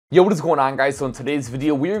Yo, what is going on, guys? So in today's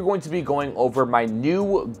video, we are going to be going over my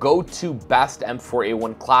new go-to best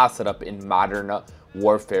M4A1 class setup in Modern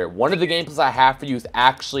Warfare. One of the gameplays I have for you is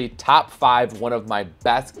actually top 5, one of my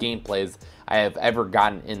best gameplays I have ever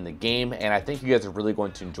gotten in the game, and I think you guys are really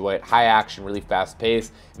going to enjoy it. High action, really fast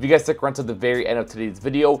paced. If you guys stick around to the very end of today's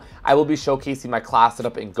video, I will be showcasing my class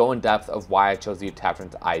setup and go in depth of why I chose the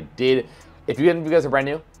attachments I did. If you guys are brand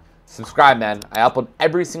new, subscribe, man. I upload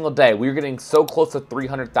every single day. We're getting so close to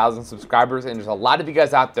 300,000 subscribers, and there's a lot of you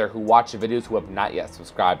guys out there who watch the videos who have not yet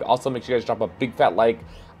subscribed. Also, make sure you guys drop a big fat like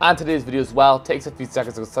on today's video as well. It takes a few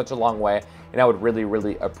seconds, it goes such a long way, and I would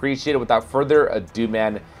really appreciate it. Without further ado,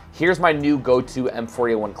 man, here's my new go-to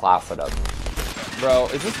M4A1 class setup. Bro,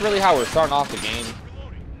 is this really how we're starting off the game?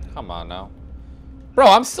 Come on now. Bro,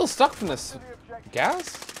 I'm still stuck from this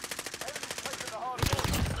gas?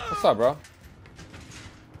 What's up, bro?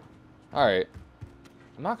 Alright.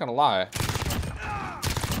 I'm not gonna lie.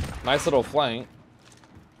 Nice little flank.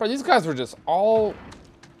 Bro, these guys were just all...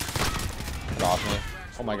 Get off me.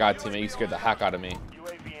 Oh my god, teammate, you scared the heck out of me.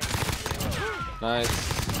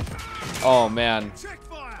 Nice. Oh man.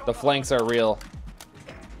 The flanks are real.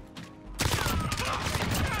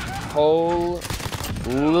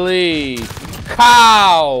 Holy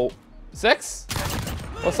cow! 6?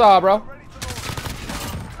 What's up, bro?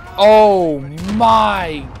 Oh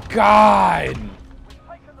my god!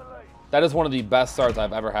 That is one of the best starts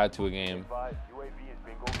I've ever had to a game.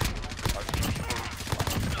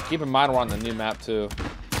 Keep in mind we're on the new map too.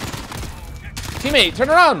 Teammate, turn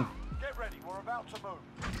around!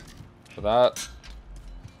 For that.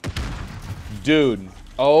 Dude.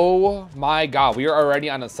 Oh my god, we are already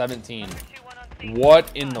on a 17.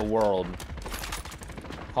 What in the world?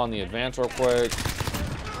 Calling the advance real quick.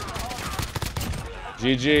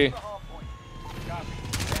 GG.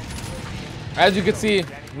 As you can see,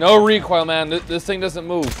 no recoil, man. This thing doesn't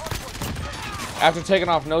move. After taking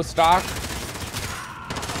off no stock,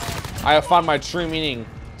 I have found my true meaning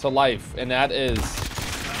to life, and that is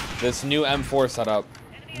this new M4 setup.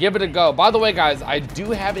 Give it a go. By the way, guys, I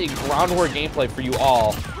do have a ground war gameplay for you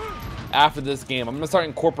all after this game. I'm gonna start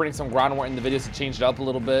incorporating some ground war in the videos to change it up a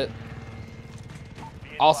little bit.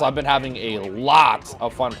 Also, I've been having a lot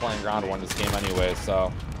of fun playing ground war in this game anyway,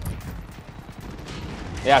 so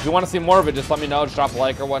yeah, if you want to see more of it, just let me know. Just drop a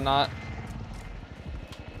like or whatnot.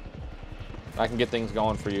 I can get things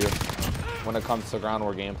going for you when it comes to ground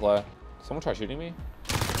war gameplay. Someone try shooting me?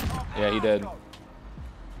 Yeah, he did.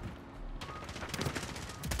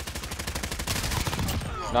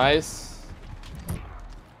 Nice.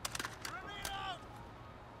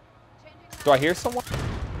 Do I hear someone?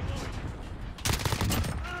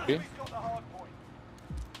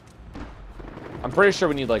 I'm pretty sure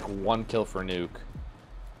we need like 1 kill for Nuke.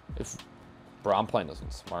 Bro, I'm playing this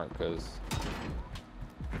one smart because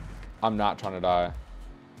I'm not trying to die.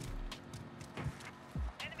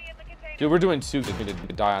 Dude, we're doing too good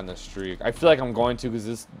to die on this streak. I feel like I'm going to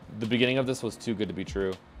because the beginning of this was too good to be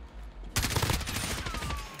true.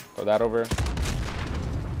 Throw that over.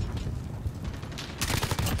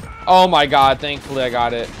 Oh my god, thankfully I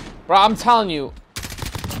got it. Bro, I'm telling you,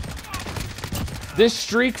 this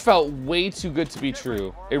streak felt way too good to be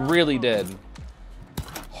true. It really did.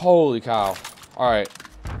 Holy cow. Alright.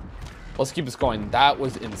 Let's keep this going. That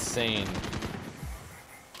was insane.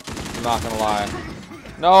 I'm not gonna lie.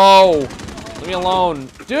 No! Leave me alone.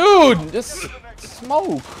 Dude! This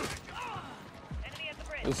smoke.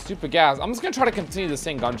 This stupid gas. I'm just gonna try to continue the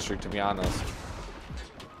same gun streak, to be honest.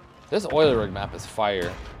 This oil rig map is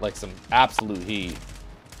fire. Like some absolute heat.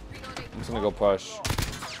 I'm just gonna go push.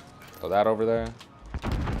 Throw that over there.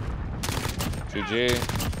 GG.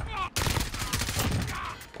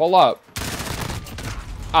 Pull up.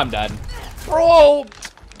 I'm dead. Bro!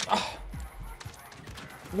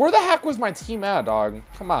 Where the heck was my team at, dog?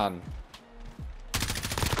 Come on.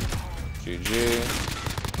 GG.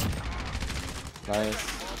 Nice.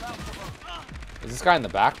 Is this guy in the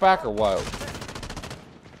backpack or what?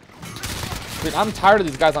 Dude, I'm tired of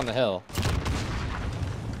these guys on the hill.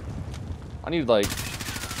 I need like...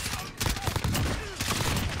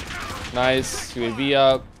 Nice. UAV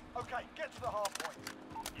up.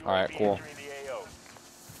 Alright, cool.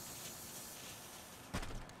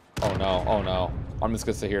 Oh no, oh no. I'm just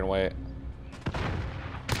gonna sit here and wait.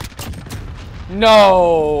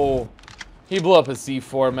 No! He blew up his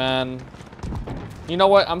C4, man. You know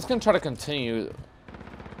what? I'm just gonna try to continue.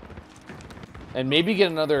 And maybe get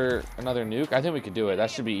another nuke. I think we could do it. That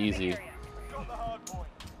should be easy.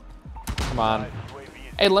 Come on.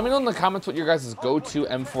 Hey, let me know in the comments what your guys' go-to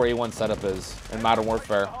M4A1 setup is in Modern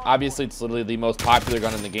Warfare. Obviously, it's literally the most popular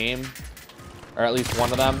gun in the game. Or at least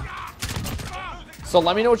one of them. So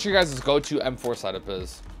let me know what your guys' go-to M4 setup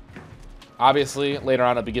is. Obviously, later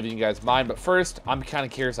on I'll be giving you guys mine, but first, I'm kind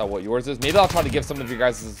of curious on what yours is. Maybe I'll try to give some of your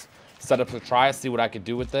guys' setups a try, see what I could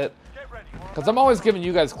do with it. Because I'm always giving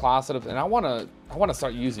you guys class setups, and I wanna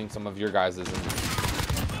start using some of your guys' and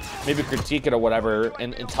maybe critique it or whatever,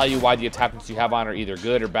 and tell you why the attachments you have on are either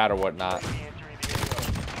good or bad or whatnot.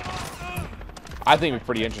 I think it'd be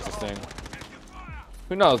pretty interesting.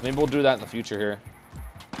 Who knows? Maybe we'll do that in the future here.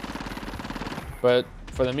 But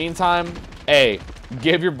for the meantime, hey,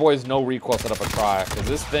 give your boys no recoil setup a try, because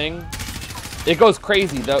this thing, it goes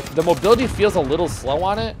crazy. The mobility feels a little slow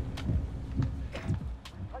on it,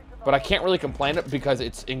 but I can't really complain it because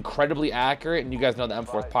it's incredibly accurate, and you guys know the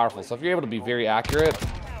M4 is powerful. So if you're able to be very accurate,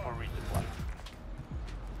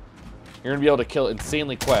 you're gonna be able to kill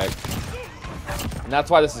insanely quick, and that's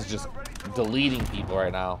why this is just deleting people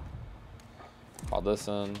right now. Call this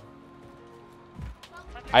in.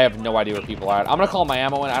 I have no idea where people are at. I'm gonna call my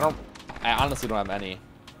ammo in. I honestly don't have any.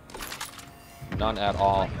 None at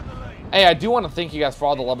all. Hey, I do want to thank you guys for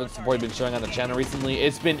all the love and support you've been showing on the channel recently.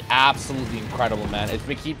 It's been absolutely incredible, man. It's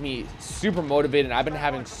been keeping me super motivated. I've been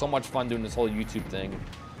having so much fun doing this whole YouTube thing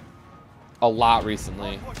a lot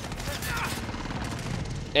recently.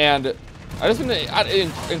 And I just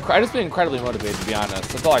been incredibly motivated, to be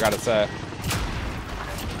honest. That's all I gotta say.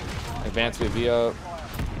 Advanced VV.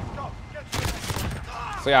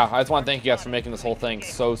 So yeah, I just want to thank you guys for making this whole thing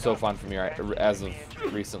so fun for me as of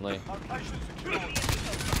recently.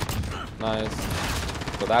 Nice.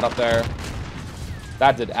 Put that up there.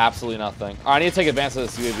 That did absolutely nothing. I need to take advantage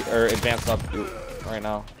of this UAV, or advance up right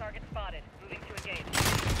now.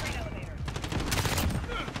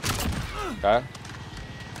 Okay.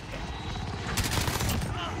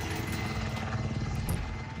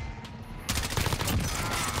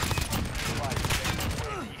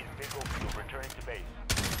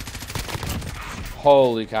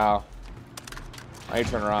 Holy cow. Now you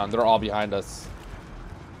turn around. They're all behind us.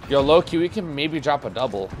 Yo, low-key, we can maybe drop a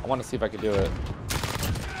double. I want to see if I can do it.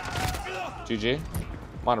 GG.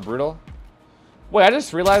 I'm on a brutal. Wait, I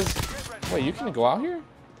just realized... Wait, you can go out here?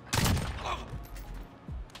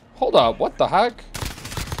 Hold up. What the heck?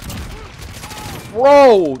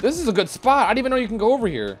 Bro, this is a good spot. I didn't even know you can go over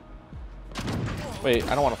here. Wait,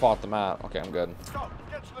 I don't want to fall off the map. Okay, I'm good.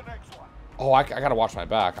 Oh, I gotta watch my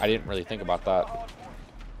back. I didn't really think about that.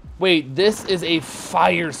 Wait, this is a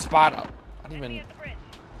fire spot. I didn't even...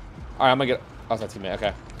 Alright, I'm gonna get... Oh, that's that teammate. Okay.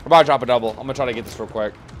 I'm about to drop a double. I'm gonna try to get this real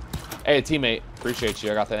quick. Hey, teammate. Appreciate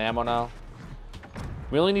you. I got that ammo now.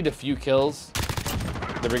 We only need a few kills.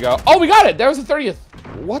 There we go. Oh, we got it! There was the 30th.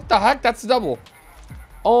 What the heck? That's the double.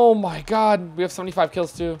 Oh my god. We have 75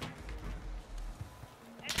 kills too.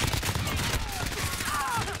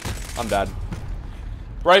 I'm dead.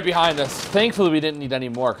 Right behind us. Thankfully, we didn't need any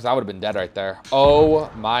more because I would have been dead right there. Oh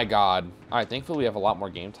my god. All right, thankfully we have a lot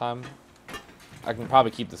more game time. I can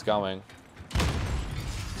probably keep this going.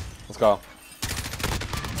 Let's go.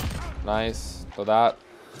 Nice. So that.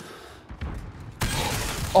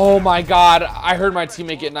 Oh my god. I heard my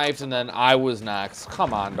teammate get knifed and then I was next.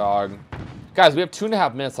 Come on, dog. Guys, we have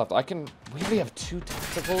 2.5 minutes left. We already have 2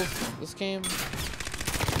 tacticals this game.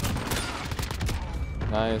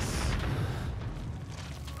 Nice.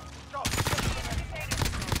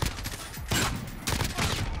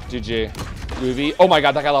 GG. UAV. Oh my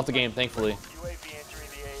god, that guy left the game, thankfully.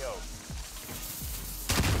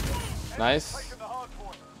 Nice.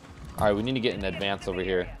 Alright, we need to get in advance over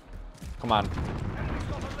here. Come on.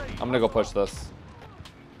 I'm gonna go push this.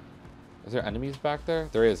 Is there enemies back there?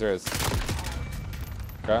 There is, there is.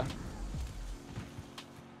 Okay.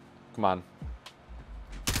 Come on.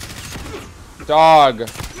 Dog.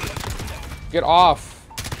 Get off.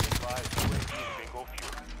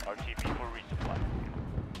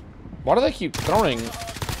 Why do they keep throwing?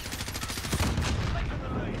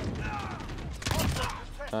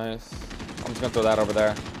 Nice. I'm just gonna throw that over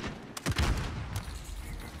there.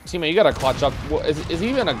 Teammate, you gotta clutch up. Is he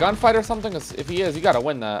even a gunfight or something? If he is, you gotta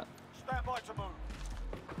win that.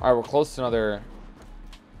 Alright, we're close to another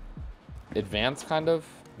advance, kind of.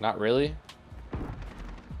 Not really.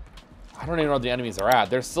 I don't even know where the enemies are at.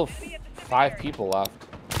 There's still 5 people left.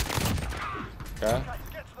 Okay.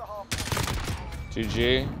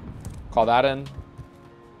 GG. Call that in.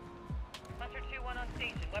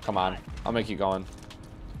 Come on. I'll make you going.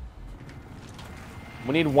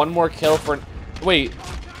 We need one more kill for... Wait.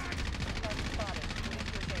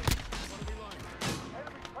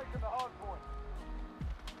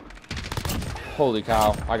 Holy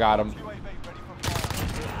cow. I got him.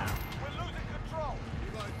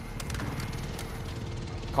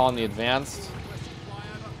 Calling the advanced.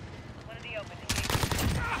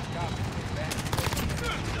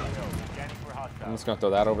 I'm just gonna throw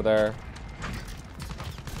that over there.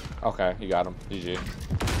 Okay, you got him. GG.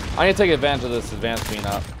 I need to take advantage of this advanced being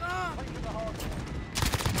up.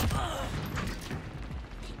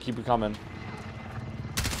 Keep it coming.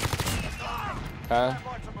 Okay.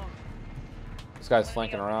 This guy's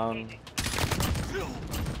flanking around.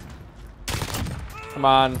 Come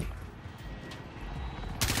on.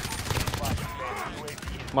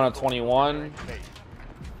 I'm on a 21.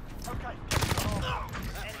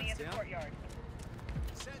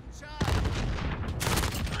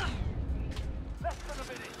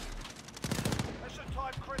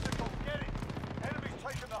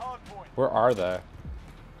 Where are they?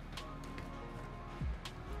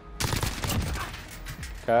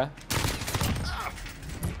 Okay.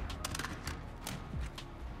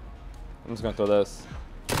 I'm just gonna throw this.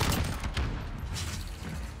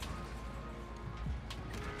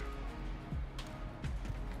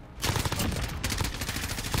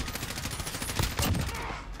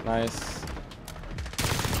 Nice.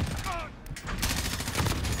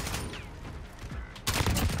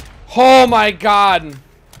 Oh my god!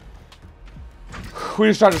 We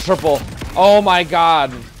just tried to triple. Oh my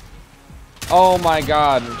god. Oh my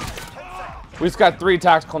god. We just got 3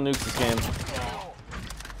 tactical nukes this game.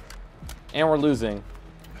 And we're losing.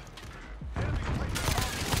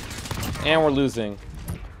 And we're losing.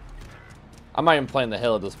 I'm not even playing the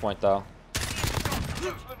hill at this point though.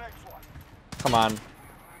 Come on.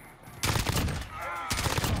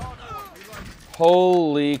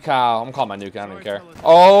 Holy cow. I'm calling my nuke, I don't even care.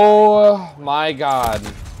 Oh my god.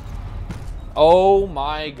 Oh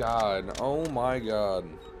my god. Oh my god.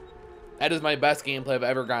 That is my best gameplay I've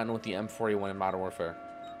ever gotten with the M4A1 in Modern Warfare.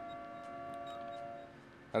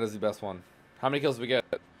 That is the best one. How many kills did we get?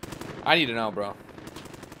 I need to know, bro.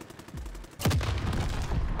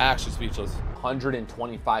 Actually speechless.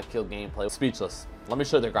 125 kill gameplay. Speechless. Let me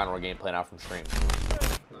show you the ground war gameplay now from stream.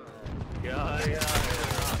 Yeah.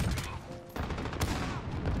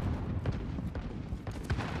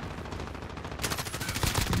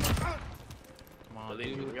 Come on,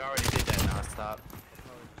 dude. We already did that. Now stop.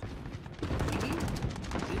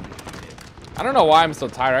 I don't know why I'm so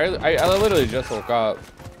tired. I literally just woke up.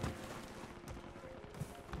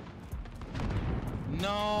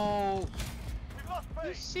 No.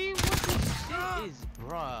 You see what this shit is,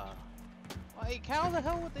 bruh? Like, how the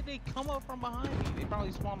hell did they come up from behind me? They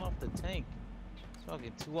probably spawned off the tank. It's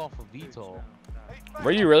fucking 2 off of VTOL.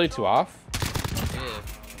 Were you really 2 off? Yeah.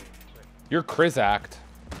 You're Crizact.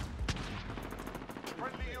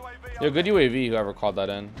 Yo, good UAV, whoever called that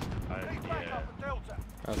in. Yeah.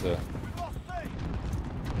 That's it.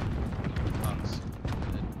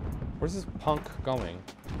 Where's this punk going?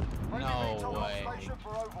 No way.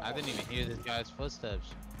 I didn't even hear this guy's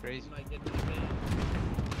footsteps. Crazy.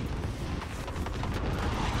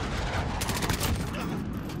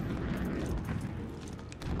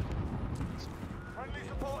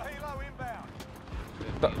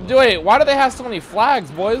 Wait, why do they have so many flags,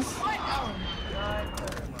 boys? Oh my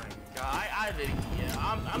god,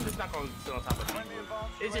 I'm just not gonna sit on top of people.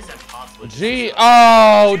 It's just impossible. Gee,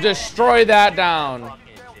 oh, destroy that down.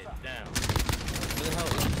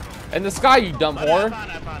 In the sky, you dumb whore.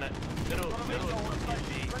 I found it. Middle.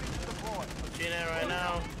 Seeing that right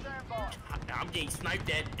now. I'm getting sniped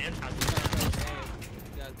at and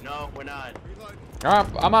no, we're not. Alright,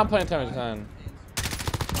 I'm not playing 10 to 10.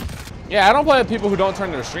 Yeah, I don't play with people who don't turn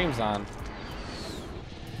their streams on.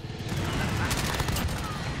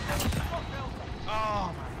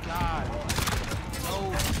 Oh my god.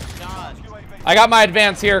 No shot. I got my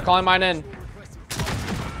advance here, calling mine in.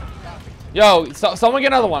 Yo, someone get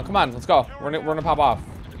another one. Come on, let's go. We're gonna pop off.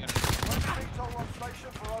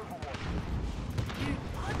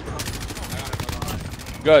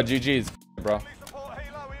 Good, GG's, bro.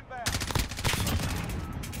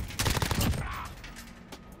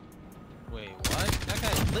 Wait, what? That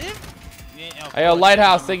guy lived? Yeah, Hey, yo,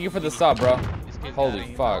 Lighthouse, thank you for the sub, bro.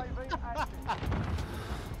 Holy fuck.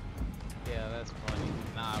 Yeah, that's funny.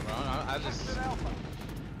 Nah, bro, I just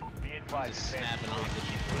snapping on the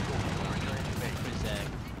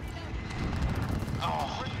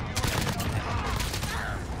Oh.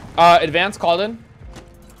 Advance called in.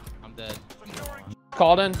 I'm dead.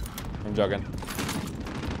 Called in. I'm joking.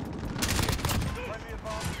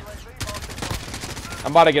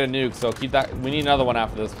 I'm about to get a nuke, so keep that. We need another one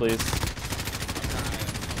after this, please.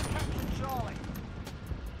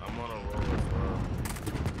 I'm on a roll as well.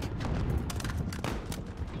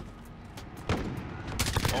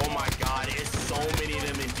 Oh my god, it's so many of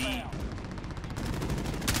them in B.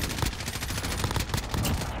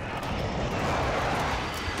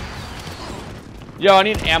 Yo, I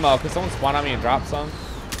need ammo. Could someone spawn on me and drop some?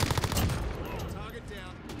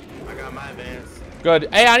 advance. Good.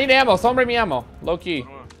 Hey, I need ammo. Someone bring me ammo. Low key.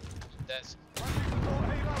 That's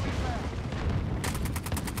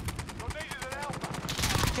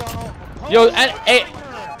Yo, hey,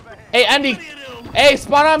 Andy. Hey,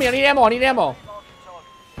 spawn on me. I need ammo. I need ammo.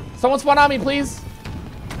 Someone spawn on me, please.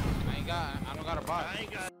 I don't got a bot.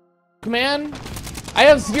 Command. I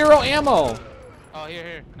have 0 ammo. Oh,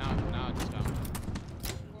 here. No, I just got.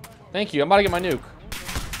 Thank you. I'm about to get my nuke.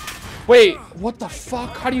 Wait, what the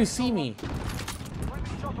fuck? How do you see me?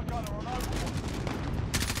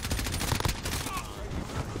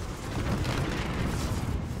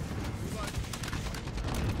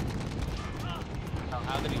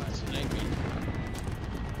 How did he snipe me?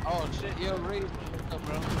 Oh shit, yo, raise up,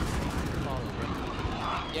 bro.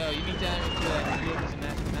 Yo, you need to add me to that Nukes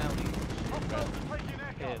nationality.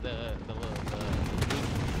 Yeah, the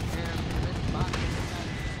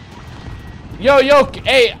Yo,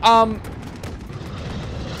 hey,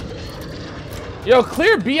 yo,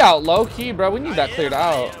 clear B out, low key, bro. We need that cleared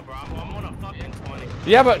out. Yeah, bro. I'm on a fucking 20. Do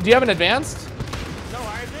you have an advanced? No,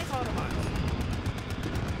 I advanced all the mine.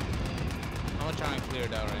 I'm gonna try and clear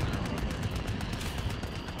it out right now.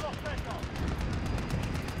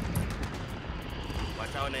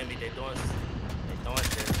 Watch out, Navy. They doing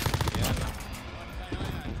shit. Yeah,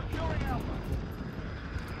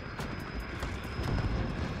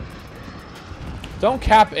 Don't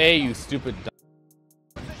cap A, you stupid.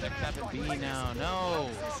 they're capping B now. No.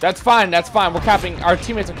 That's fine. That's fine. We're capping. Our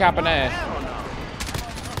teammates are capping A.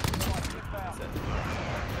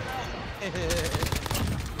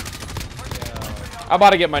 I'm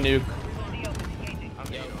about to get my nuke.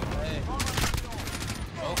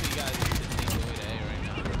 Both of you guys need to take away the A right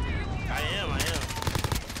now. I am.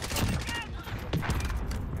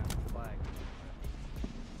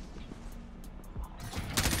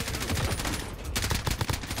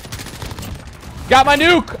 Got my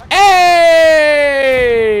nuke. Hey!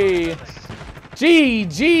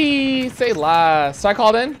 GG. Say less. So I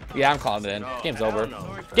called in? Yeah, I'm calling it in. Game's over.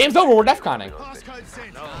 Game's over. We're defconning.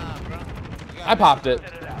 I popped it.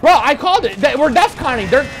 Bro, I called it. We're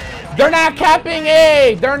defconning. They're not capping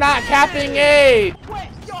A. They're not capping A. Wait,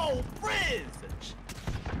 yo, Frizz!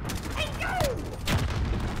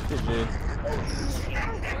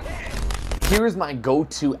 Here's my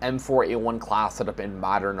go-to M4A1 class setup in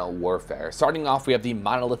Modern Warfare. Starting off, we have the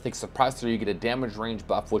monolithic suppressor. You get a damage range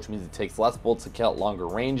buff, which means it takes less bullets to kill at longer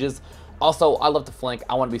ranges. Also, I love to flank.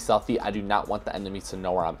 I want to be stealthy. I do not want the enemies to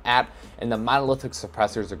know where I'm at. And the monolithic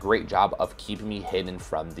suppressor is a great job of keeping me hidden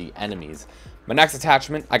from the enemies. My next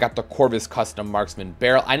attachment, I got the Corvus Custom Marksman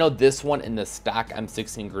Barrel. I know this one and the stock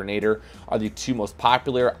M16 Grenadier are the two most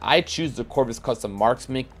popular. I choose the Corvus Custom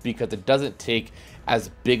Marksman because it doesn't take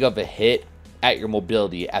as big of a hit at your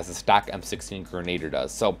mobility as a stock M16 Grenadier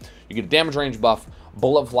does. So you get a damage range buff,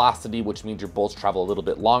 bullet velocity, which means your bullets travel a little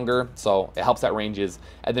bit longer, so it helps at ranges,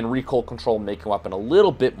 and then recoil control, making your weapon a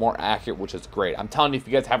little bit more accurate, which is great. I'm telling you, if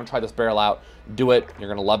you guys haven't tried this barrel out, do it. You're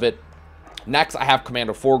gonna love it. Next, I have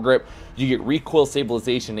Commando Foregrip. You get recoil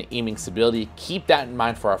stabilization and aiming stability. Keep that in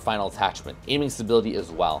mind for our final attachment, aiming stability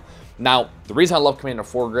as well. Now, the reason I love Commando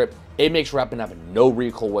Foregrip, it makes your weapon have no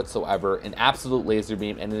recoil whatsoever, an absolute laser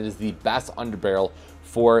beam, and it is the best underbarrel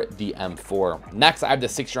for the M4. Next, I have the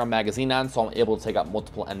 6-round magazine on, so I'm able to take out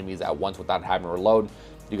multiple enemies at once without having to reload.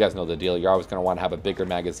 You guys know the deal. You're always going to want to have a bigger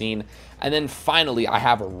magazine. And then finally, I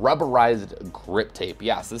have rubberized grip tape.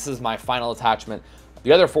 Yes, this is my final attachment.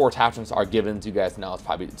 The other 4 attachments are given to you guys now. It's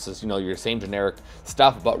probably just, you know, your same generic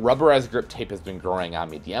stuff, but rubberized grip tape has been growing on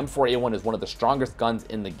me. The M4A1 is one of the strongest guns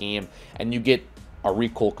in the game, and you get a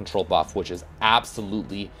recoil control buff, which is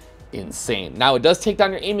absolutely insane. Now, it does take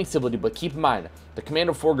down your aiming stability, but keep in mind, the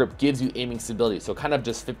Commando Foregrip gives you aiming stability, so kind of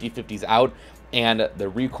just 50-50s out, and the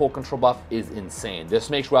recoil control buff is insane. This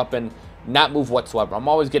makes your weapon not move whatsoever. I'm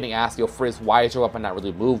always getting asked, yo, Frizz, why is your weapon not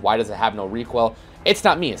really move? Why does it have no recoil? It's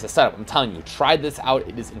not me, it's a setup. I'm telling you, try this out.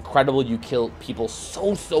 It is incredible. You kill people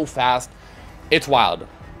so fast. It's wild.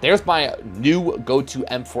 There's my new go-to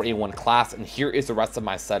M4A1 class, and here is the rest of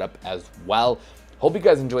my setup as well. Hope you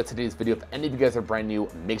guys enjoyed today's video. If any of you guys are brand new,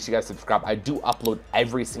 make sure you guys subscribe. I do upload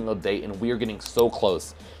every single day, and we are getting so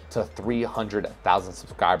close to 300,000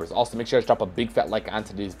 subscribers. Also, make sure you guys drop a big fat like on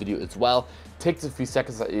today's video as well. Takes a few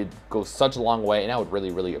seconds. It goes such a long way, and I would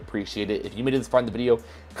really appreciate it. If you made it this far in the video,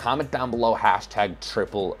 comment down below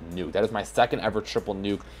 #triple nuke. That is my second ever triple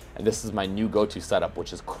nuke, and this is my new go-to setup,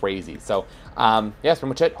 which is crazy. So, yeah, that's pretty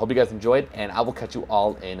much it. Hope you guys enjoyed, and I will catch you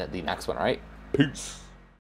all in the next one, all right? Peace.